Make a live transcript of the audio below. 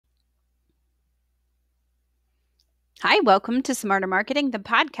Hi, welcome to Smarter Marketing, the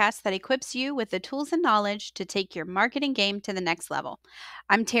podcast that equips you with the tools and knowledge to take your marketing game to the next level.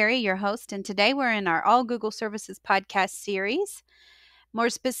 I'm Terry, your host, and today we're in our All Google Services podcast series. More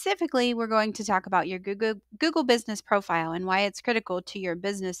specifically, we're going to talk about your Google business profile and why it's critical to your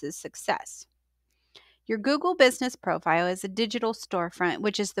business's success. Your Google business profile is a digital storefront,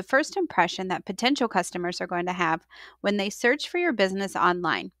 which is the first impression that potential customers are going to have when they search for your business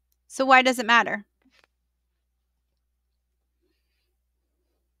online. So, why does it matter?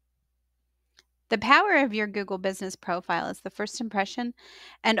 The power of your Google business profile is the first impression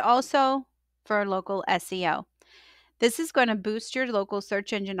and also for local SEO. This is going to boost your local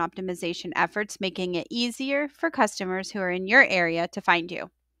search engine optimization efforts, making it easier for customers who are in your area to find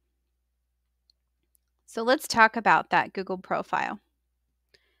you. So let's talk about that Google profile.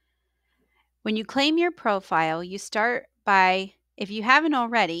 When you claim your profile, you start by, if you haven't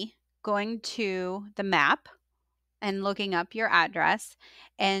already, going to the map and looking up your address.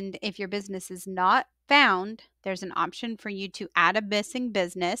 And if your business is not found, there's an option for you to add a missing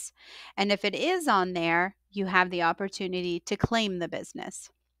business. And if it is on there, you have the opportunity to claim the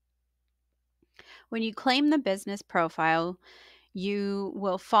business. When you claim the business profile, you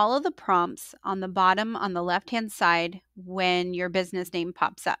will follow the prompts on the bottom on the left-hand side when your business name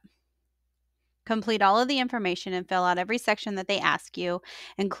pops up. Complete all of the information and fill out every section that they ask you,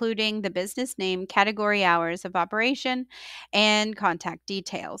 including the business name, category, hours of operation, and contact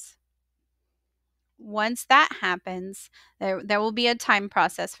details. Once that happens, there will be a time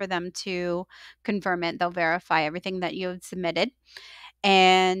process for them to confirm it. They'll verify everything that you have submitted.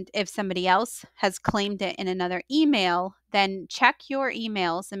 And if somebody else has claimed it in another email, then check your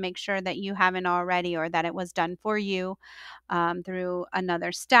emails and make sure that you haven't already or that it was done for you through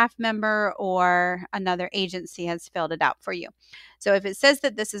another staff member or another agency has filled it out for you. So if it says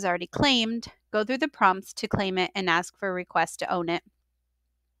that this is already claimed, go through the prompts to claim it and ask for a request to own it.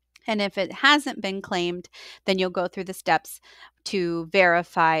 And if it hasn't been claimed, then you'll go through the steps to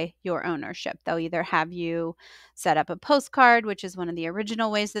verify your ownership. They'll either have you set up a postcard, which is one of the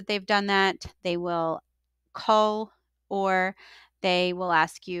original ways that they've done that. They will call or they will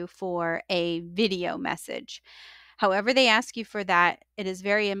ask you for a video message. However, they ask you for that, it is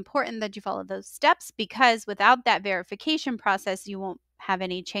very important that you follow those steps because without that verification process, you won't have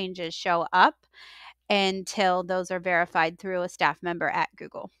any changes show up until those are verified through a staff member at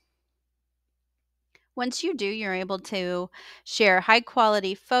Google. Once you do, you're able to share high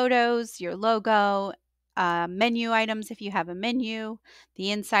quality photos, your logo, menu items if you have a menu,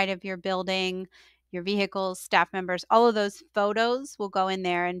 the inside of your building, your vehicles, staff members, all of those photos will go in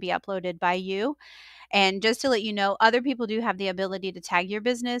there and be uploaded by you. And just to let you know, other people do have the ability to tag your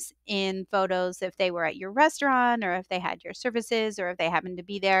business in photos if they were at your restaurant or if they had your services or if they happen to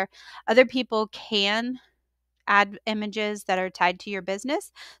be there. Other people can add images that are tied to your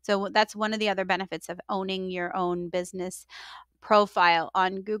business. So that's one of the other benefits of owning your own business profile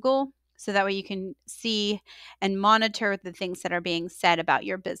on Google. So that way you can see and monitor the things that are being said about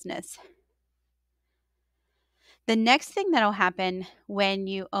your business. The next thing that'll happen when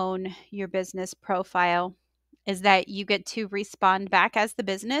you own your business profile is that you get to respond back as the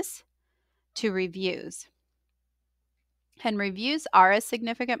business to reviews. And reviews are a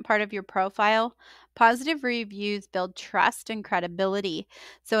significant part of your profile. Positive reviews build trust and credibility.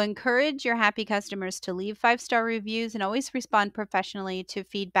 So encourage your happy customers to leave 5-star reviews and always respond professionally to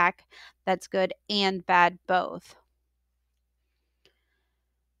feedback that's good and bad both.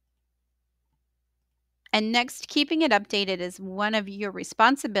 And next, keeping it updated is one of your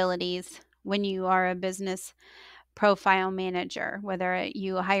responsibilities when you are a business profile manager, whether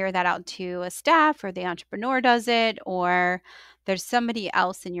you hire that out to a staff or the entrepreneur does it, or there's somebody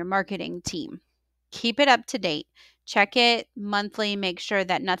else in your marketing team. Keep it up to date. Check it monthly. Make sure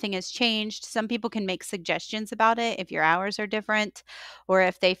that nothing has changed. Some people can make suggestions about it if your hours are different, or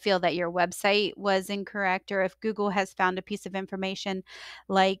if they feel that your website was incorrect, or if Google has found a piece of information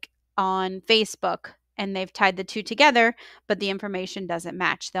like on Facebook and they've tied the two together, but the information doesn't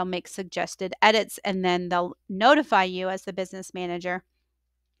match. They'll make suggested edits and then they'll notify you as the business manager.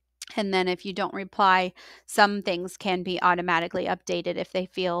 And then if you don't reply, some things can be automatically updated if they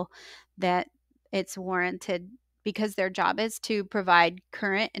feel that it's warranted, because their job is to provide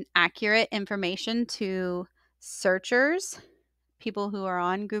current and accurate information to searchers, people who are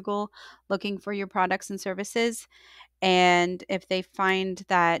on Google looking for your products and services. And if they find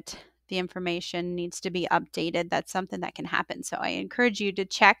that the information needs to be updated, that's something that can happen. So I encourage you to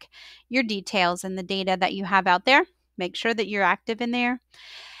check your details and the data that you have out there. Make sure that you're active in there.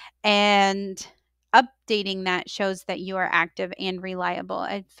 And updating that shows that you are active and reliable.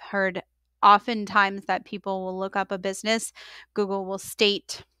 I've heard oftentimes that people will look up a business, Google will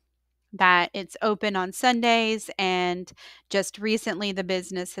state that it's open on Sundays, and just recently the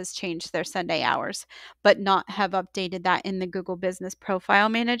business has changed their Sunday hours, but not have updated that in the Google Business Profile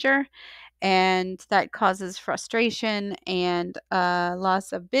Manager. And that causes frustration and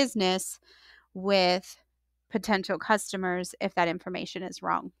loss of business with potential customers if that information is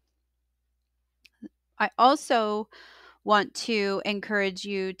wrong. I also want to encourage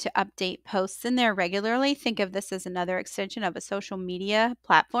you to update posts in there regularly. Think of this as another extension of a social media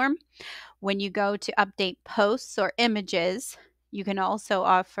platform. When you go to update posts or images, you can also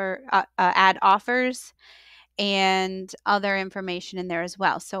add offers and other information in there as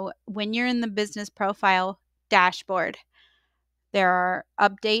well. So when you're in the business profile dashboard, there are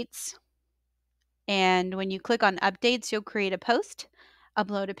updates. And when you click on updates, you'll create a post,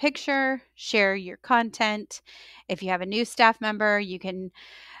 upload a picture, share your content. If you have a new staff member, you can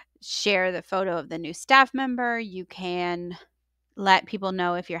share the photo of the new staff member. You can let people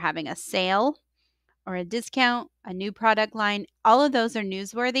know if you're having a sale or a discount, a new product line. All of those are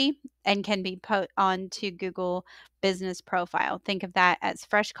newsworthy and can be put onto Google Business Profile. Think of that as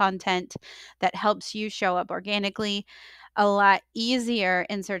fresh content that helps you show up organically a lot easier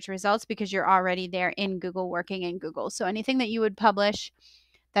in search results because you're already there in Google, working in Google. So anything that you would publish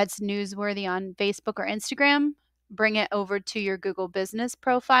that's newsworthy on Facebook or Instagram, bring it over to your Google Business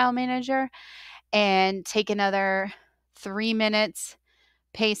Profile Manager and take another 3 minutes,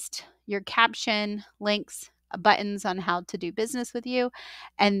 paste your caption, links, buttons on how to do business with you,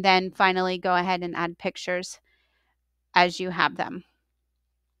 and then finally go ahead and add pictures as you have them.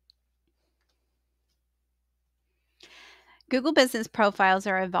 Google Business Profiles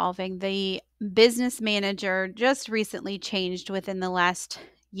are evolving. The Business Manager just recently changed within the last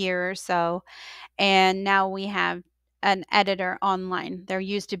year or so, and now we have an editor online. There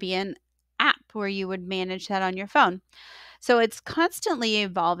used to be an app where you would manage that on your phone. So it's constantly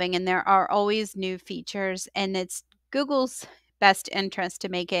evolving, and there are always new features, and it's Google's best interest to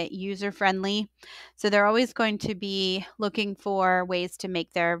make it user friendly. So they're always going to be looking for ways to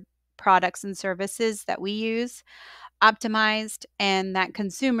make their products and services that we use optimized and that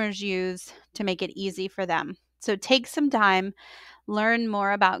consumers use to make it easy for them. So take some time, learn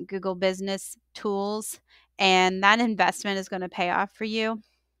more about Google Business tools, and that investment is going to pay off for you.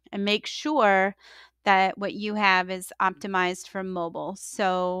 And make sure that what you have is optimized for mobile.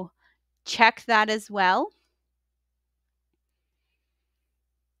 So check that as well.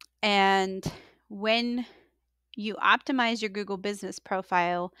 And when you optimize your Google Business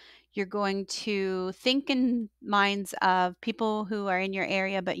Profile, you're going to think in minds of people who are in your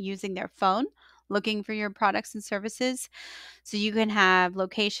area but using their phone looking for your products and services. So you can have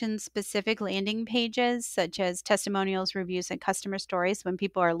location-specific landing pages such as testimonials, reviews, and customer stories. When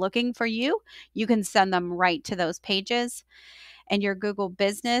people are looking for you, you can send them right to those pages. And your Google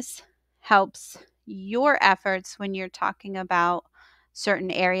Business helps your efforts when you're talking about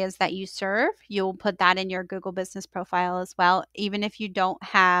certain areas that you serve. You'll put that in your Google Business Profile as well, even if you don't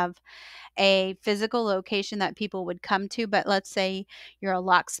have a physical location that people would come to. But let's say you're a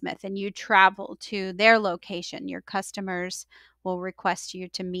locksmith and you travel to their location, your customers will request you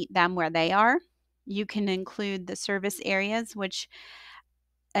to meet them where they are. You can include the service areas, which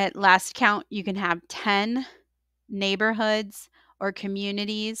at last count, you can have 10 neighborhoods or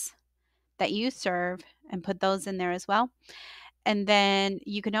communities that you serve and put those in there as well. And then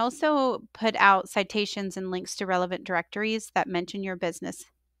you can also put out citations and links to relevant directories that mention your business.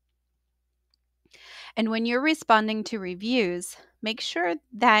 And when you're responding to reviews, make sure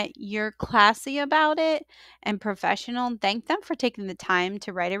that you're classy about it and professional. Thank them for taking the time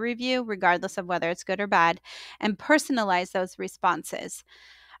to write a review, regardless of whether it's good or bad, and personalize those responses.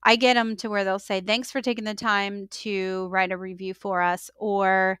 I get them to where they'll say, thanks for taking the time to write a review for us,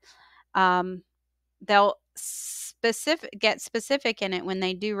 or they'll get specific in it when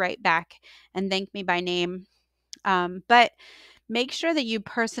they do write back and thank me by name. But make sure that you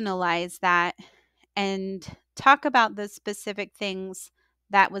personalize that and talk about the specific things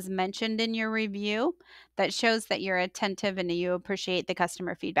that was mentioned in your review that shows that you're attentive and you appreciate the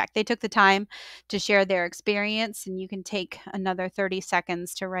customer feedback. They took the time to share their experience, and you can take another 30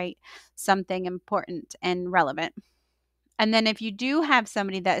 seconds to write something important and relevant. And then if you do have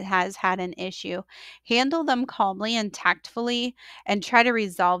somebody that has had an issue, handle them calmly and tactfully and try to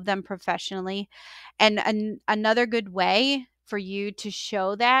resolve them professionally. And another good way for you to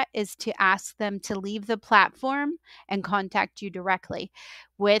show that is to ask them to leave the platform and contact you directly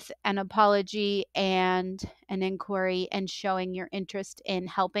with an apology and an inquiry, and showing your interest in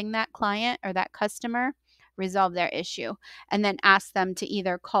helping that client or that customer resolve their issue, and then ask them to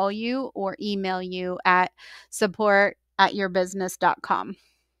either call you or email you at support@yourbusiness.com.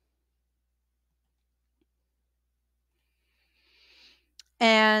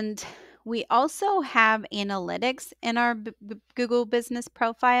 And we also have analytics in our Google business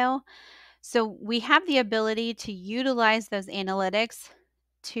profile. So we have the ability to utilize those analytics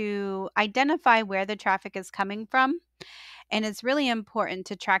to identify where the traffic is coming from. And it's really important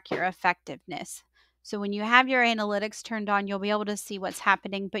to track your effectiveness. So when you have your analytics turned on, you'll be able to see what's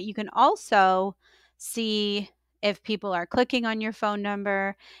happening, but you can also see if people are clicking on your phone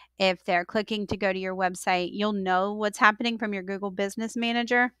number, if they're clicking to go to your website. You'll know what's happening from your Google Business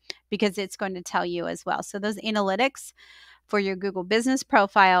Manager because it's going to tell you as well. So those analytics for your Google Business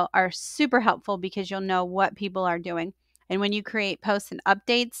profile are super helpful because you'll know what people are doing. And when you create posts and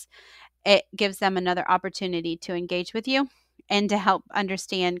updates, it gives them another opportunity to engage with you and to help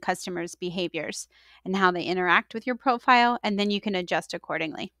understand customers' behaviors and how they interact with your profile, and then you can adjust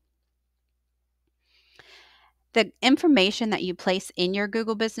accordingly. The information that you place in your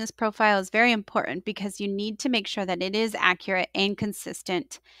Google Business profile is very important because you need to make sure that it is accurate and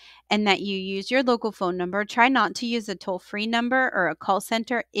consistent and that you use your local phone number. Try not to use a toll-free number or a call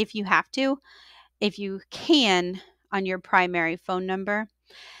center if you have to. If you can, on your primary phone number.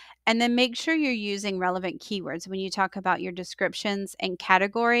 And then make sure you're using relevant keywords when you talk about your descriptions and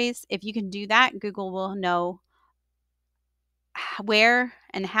categories. If you can do that, Google will know where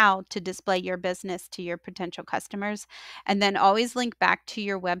and how to display your business to your potential customers. And then always link back to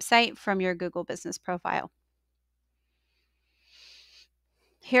your website from your Google Business profile.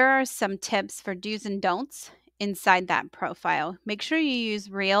 Here are some tips for do's and don'ts inside that profile. Make sure you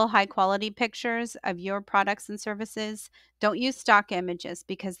use real high quality pictures of your products and services. Don't use stock images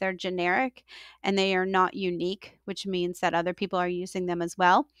because they're generic and they are not unique, which means that other people are using them as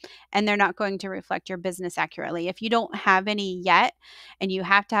well. And they're not going to reflect your business accurately. If you don't have any yet and you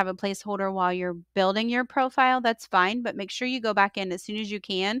have to have a placeholder while you're building your profile, that's fine. But make sure you go back in as soon as you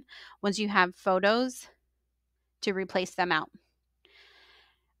can once you have photos to replace them out.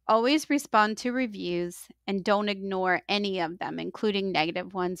 Always respond to reviews and don't ignore any of them, including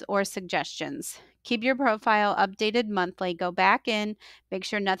negative ones or suggestions. Keep your profile updated monthly. Go back in, make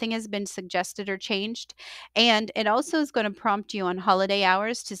sure nothing has been suggested or changed. And it also is going to prompt you on holiday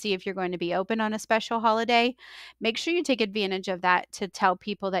hours to see if you're going to be open on a special holiday. Make sure you take advantage of that to tell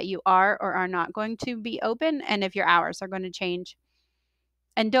people that you are or are not going to be open and if your hours are going to change.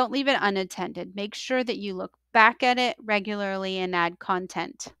 And don't leave it unattended. Make sure that you look back at it regularly and add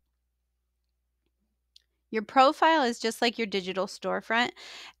content. Your profile is just like your digital storefront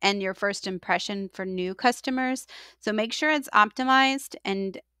and your first impression for new customers. So make sure it's optimized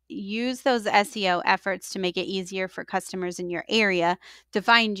and use those SEO efforts to make it easier for customers in your area to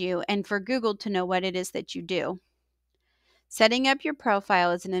find you and for Google to know what it is that you do. Setting up your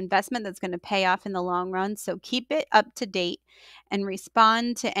profile is an investment that's going to pay off in the long run, so keep it up to date and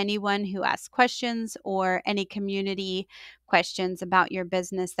respond to anyone who asks questions or any community questions about your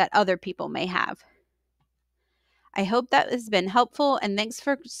business that other people may have. I hope that has been helpful, and thanks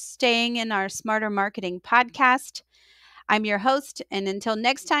for staying in our Smarter Marketing podcast. I'm your host, and until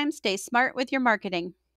next time, stay smart with your marketing.